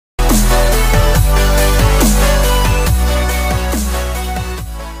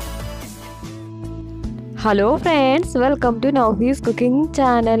Hello friends, welcome to നൗഫീസ് cooking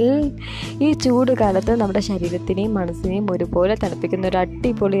channel. ഈ ചൂട് കാലത്ത് നമ്മുടെ ശരീരത്തിനെയും മനസ്സിനെയും ഒരുപോലെ തണുപ്പിക്കുന്ന ഒരു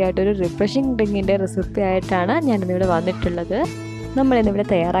അടിപൊളിയായിട്ടൊരു റിഫ്രഷിംഗ് ഡ്രിങ്കിൻ്റെ റെസിപ്പി ആയിട്ടാണ് ഞാനിന്നിവിടെ വന്നിട്ടുള്ളത്. നമ്മളിന്നിവിടെ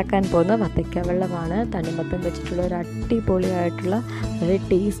തയ്യാറാക്കാൻ പോകുന്ന വത്തക്ക വെള്ളമാണ്. തണ്ണിമത്തൻ വെച്ചിട്ടുള്ള ഒരു അടിപൊളിയായിട്ടുള്ള വളരെ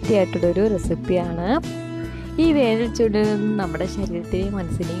ടേസ്റ്റി ആയിട്ടുള്ളൊരു റെസിപ്പിയാണ്. ഈ വേനൽ ചൂടിൽ നിന്നും നമ്മുടെ ശരീരത്തെയും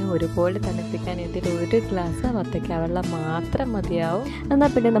മനസ്സിനെയും ഒരുപോലെ തണുപ്പിക്കാൻ ഇതിൽ ഒരു ഗ്ലാസ് വത്തക്ക വെള്ളം മാത്രം മതിയാവും. എന്നാൽ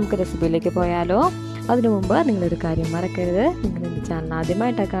പിന്നെ നമുക്ക് റെസിപ്പിയിലേക്ക് പോയാലോ? അതിനു മുമ്പ് നിങ്ങളൊരു കാര്യം മറക്കരുത്. നിങ്ങൾ എൻ്റെ ചാനൽ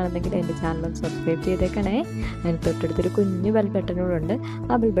ആദ്യമായിട്ടാണ് കാണുന്നെങ്കിൽ എൻ്റെ ചാനൽ സബ്സ്ക്രൈബ് ചെയ്തേക്കണേ. അതിന് തൊട്ടടുത്തൊരു കുഞ്ഞു ബെൽ ബട്ടണോടുണ്ട്.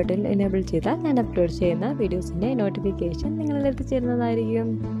 ആ ബെൽ ബട്ടൺ എനേബിൾ ചെയ്താൽ ഞാൻ അപ്ലോഡ് ചെയ്യുന്ന വീഡിയോസിൻ്റെ നോട്ടിഫിക്കേഷൻ നിങ്ങളിൽ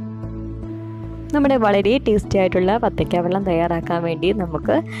എത്തിച്ചേരുന്നതായിരിക്കും. നമ്മുടെ വളരെ ടേസ്റ്റി ആയിട്ടുള്ള വത്തക്ക വെള്ളം തയ്യാറാക്കാൻ വേണ്ടി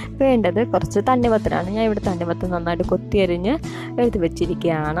നമുക്ക് വേണ്ടത് കുറച്ച് തണ്ണിമത്തനാണ്. ഞാൻ ഇവിടെ തണ്ണിമത്തൻ നന്നായിട്ട് കൊത്തിയരിഞ്ഞ് എടുത്ത്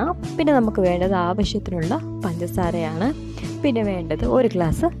വെച്ചിരിക്കുകയാണ്. പിന്നെ നമുക്ക് വേണ്ടത് ആവശ്യത്തിനുള്ള പഞ്ചസാരയാണ്. പിന്നെ വേണ്ടത് ഒരു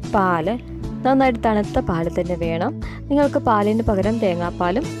ഗ്ലാസ് പാല്, നന്നായിട്ട് തണുത്ത പാല് തന്നെ വേണം. നിങ്ങൾക്ക് പാലിന് പകരം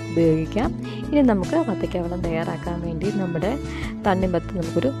തേങ്ങാപ്പാലും ഉപയോഗിക്കാം. ഇനി നമുക്ക് വത്തക്ക വെള്ളം തയ്യാറാക്കാൻ വേണ്ടി നമ്മുടെ തണ്ണിമത്തൻ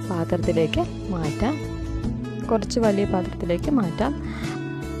നമുക്കൊരു പാത്രത്തിലേക്ക് മാറ്റാം. കുറച്ച് വലിയ പാത്രത്തിലേക്ക് മാറ്റാം.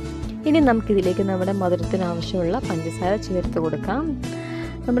 ഇനി നമുക്കിതിലേക്ക് നമ്മുടെ മധുരത്തിന് ആവശ്യമുള്ള പഞ്ചസാര ചേർത്ത് കൊടുക്കാം.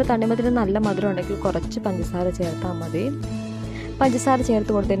 നമ്മുടെ തണ്ണിമത്തന് നല്ല മധുരം ഉണ്ടെങ്കിൽ കുറച്ച് പഞ്ചസാര ചേർത്താൽ മതി. പഞ്ചസാര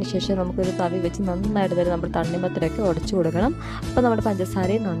ചേർത്ത് കൊടുത്തതിന് ശേഷം നമുക്കൊരു തവി വെച്ച് നന്നായിട്ട് തന്നെ നമ്മുടെ തണ്ണിമത്തനൊക്കെ ഉടച്ചു കൊടുക്കണം. അപ്പോൾ നമ്മുടെ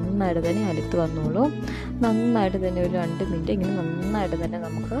പഞ്ചസാരയും നന്നായിട്ട് തന്നെ അലുത്ത് വന്നോളൂ. നന്നായിട്ട് തന്നെ ഒരു 2 മിനിറ്റ് ഇങ്ങനെ നന്നായിട്ട് തന്നെ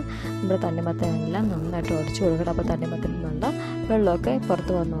നമുക്ക് നമ്മുടെ തണ്ണിമത്തനെല്ലാം നന്നായിട്ട് ഉടച്ചു കൊടുക്കണം. അപ്പോൾ തണ്ണിമത്തനിൽ നിന്നുള്ള വെള്ളമൊക്കെ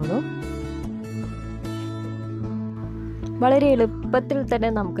പുറത്ത് വന്നോളൂ. വളരെ എളുപ്പത്തിൽ തന്നെ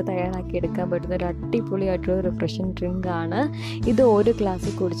നമുക്ക് തയ്യാറാക്കിയെടുക്കാൻ പറ്റുന്ന ഒരു അടിപൊളിയായിട്ടുള്ള റിഫ്രഷിംഗ് ഡ്രിങ്കാണ് ഇത്. ഒരു ഗ്ലാസ്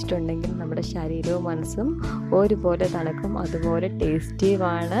കുടിച്ചിട്ടുണ്ടെങ്കിൽ നമ്മുടെ ശരീരവും മനസ്സും ഒരുപോലെ തണുക്കും, അതുപോലെ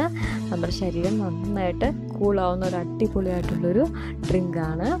ടേസ്റ്റിയുമാണ്. നമ്മുടെ ശരീരം നന്നായിട്ട് കൂളാവുന്ന ഒരു അടിപൊളിയായിട്ടുള്ളൊരു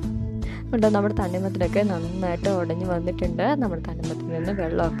ഡ്രിങ്കാണ്. ഉണ്ട്. നമ്മുടെ തണ്ണിമത്തനൊക്കെ നന്നായിട്ട് ഉടഞ്ഞ് വന്നിട്ടുണ്ട്. നമ്മുടെ തണ്ണിമത്തനിൽ നിന്ന്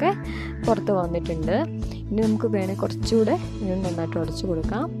വെള്ളമൊക്കെ പുറത്ത് വന്നിട്ടുണ്ട്. ഇനി നമുക്ക് വേണമെങ്കിൽ കുറച്ചുകൂടെ നന്നായിട്ട് ഉടച്ചു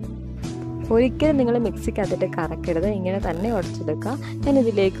കൊടുക്കാം. ഒരിക്കലും നിങ്ങൾ മിക്സിക്കകത്തിട്ട് കറക്കരുത്, ഇങ്ങനെ തന്നെ ഉടച്ചെടുക്കുക.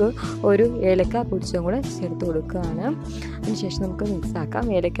 ഞാനിതിലേക്ക് ഒരു ഏലക്ക പൊടിച്ചും കൂടെ ചേർത്ത് കൊടുക്കുകയാണ്. അതിനുശേഷം നമുക്ക്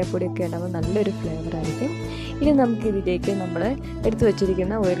മിക്സാക്കാം. ഏലക്കാപ്പൊടിയൊക്കെ ഉണ്ടാകുമ്പോൾ നല്ലൊരു ഫ്ലേവറായിരിക്കും. ഇനി നമുക്കിതിലേക്ക് നമ്മൾ എടുത്തു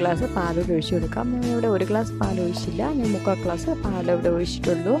വെച്ചിരിക്കുന്ന 1 ഗ്ലാസ് പാലോട് ഒഴിച്ചു കൊടുക്കാം. ഞാനിവിടെ 1 ഗ്ലാസ് പാൽ ഒഴിച്ചില്ല, ഞാൻ 3/4 ഗ്ലാസ് പാലിവിടെ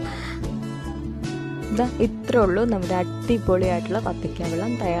ഒഴിച്ചിട്ടുള്ളൂ. ഇത്രേ ഉള്ളൂ. നമ്മുടെ അടിപൊളിയായിട്ടുള്ള വത്തക്ക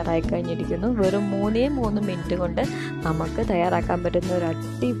വെള്ളം തയ്യാറായി കഴിഞ്ഞിരിക്കുന്നു. വെറും 3 മിനിറ്റ് കൊണ്ട് നമുക്ക് തയ്യാറാക്കാൻ പറ്റുന്ന ഒരു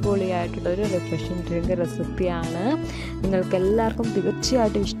അടിപൊളിയായിട്ടുള്ള ഒരു റിഫ്രഷിംഗ് ഡ്രിങ്ക് റെസിപ്പിയാണ്. നിങ്ങൾക്ക് എല്ലാവർക്കും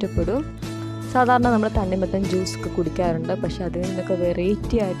തീർച്ചയായിട്ടും ഇഷ്ടപ്പെടും. സാധാരണ നമ്മൾ തണ്ണിമത്തൻ ജ്യൂസൊക്കെ കുടിക്കാറുണ്ട്, പക്ഷേ അതിൽ നിന്നൊക്കെ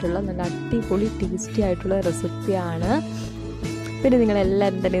വെറൈറ്റി ആയിട്ടുള്ള നല്ല അടിപൊളി ടേസ്റ്റി ആയിട്ടുള്ള റെസിപ്പിയാണ്. പിന്നെ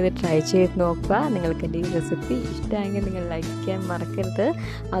നിങ്ങളെല്ലാവരും തന്നെ ഇത് ട്രൈ ചെയ്ത് നോക്കുക. നിങ്ങൾക്ക് എൻ്റെ ഈ റെസിപ്പി ഇഷ്ടമായെങ്കിൽ നിങ്ങൾ ലൈക്ക് ചെയ്യാൻ മറക്കരുത്.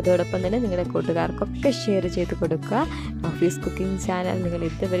 അതോടൊപ്പം തന്നെ നിങ്ങളുടെ കൂട്ടുകാർക്കൊക്കെ ഷെയർ ചെയ്ത് കൊടുക്കുക. നൗഫീസ് കുക്കിംഗ് ചാനൽ നിങ്ങൾ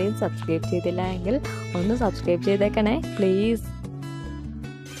ഇതുവരെയും സബ്സ്ക്രൈബ് ചെയ്തില്ല എങ്കിൽ ഒന്ന് സബ്സ്ക്രൈബ് ചെയ്തേക്കണേ പ്ലീസ്.